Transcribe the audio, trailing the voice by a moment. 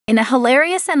In a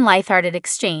hilarious and lighthearted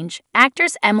exchange,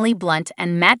 actors Emily Blunt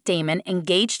and Matt Damon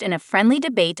engaged in a friendly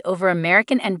debate over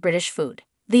American and British food.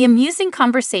 The amusing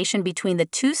conversation between the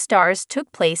two stars took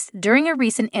place during a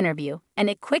recent interview, and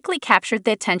it quickly captured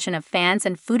the attention of fans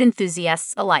and food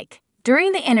enthusiasts alike.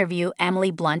 During the interview,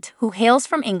 Emily Blunt, who hails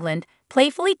from England,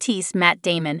 playfully teased Matt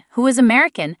Damon, who is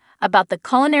American, about the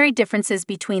culinary differences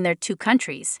between their two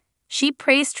countries. She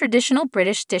praised traditional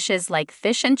British dishes like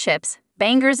fish and chips,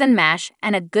 bangers and mash,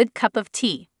 and a good cup of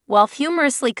tea, while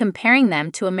humorously comparing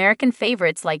them to American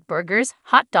favorites like burgers,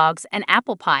 hot dogs, and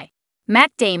apple pie.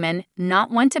 Matt Damon,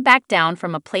 not one to back down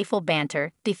from a playful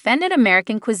banter, defended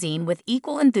American cuisine with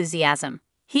equal enthusiasm.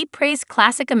 He praised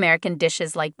classic American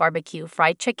dishes like barbecue,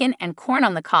 fried chicken, and corn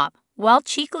on the cob, while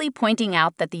cheekily pointing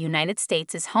out that the United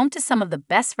States is home to some of the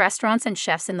best restaurants and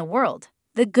chefs in the world.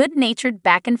 The good-natured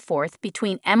back and forth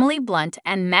between Emily Blunt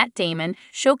and Matt Damon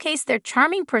showcased their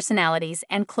charming personalities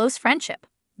and close friendship.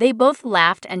 They both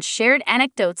laughed and shared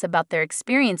anecdotes about their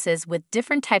experiences with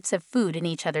different types of food in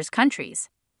each other's countries.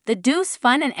 The duo's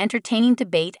fun and entertaining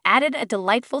debate added a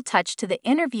delightful touch to the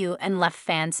interview and left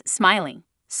fans smiling.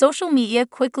 Social media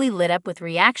quickly lit up with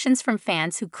reactions from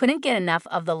fans who couldn't get enough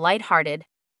of the lighthearted,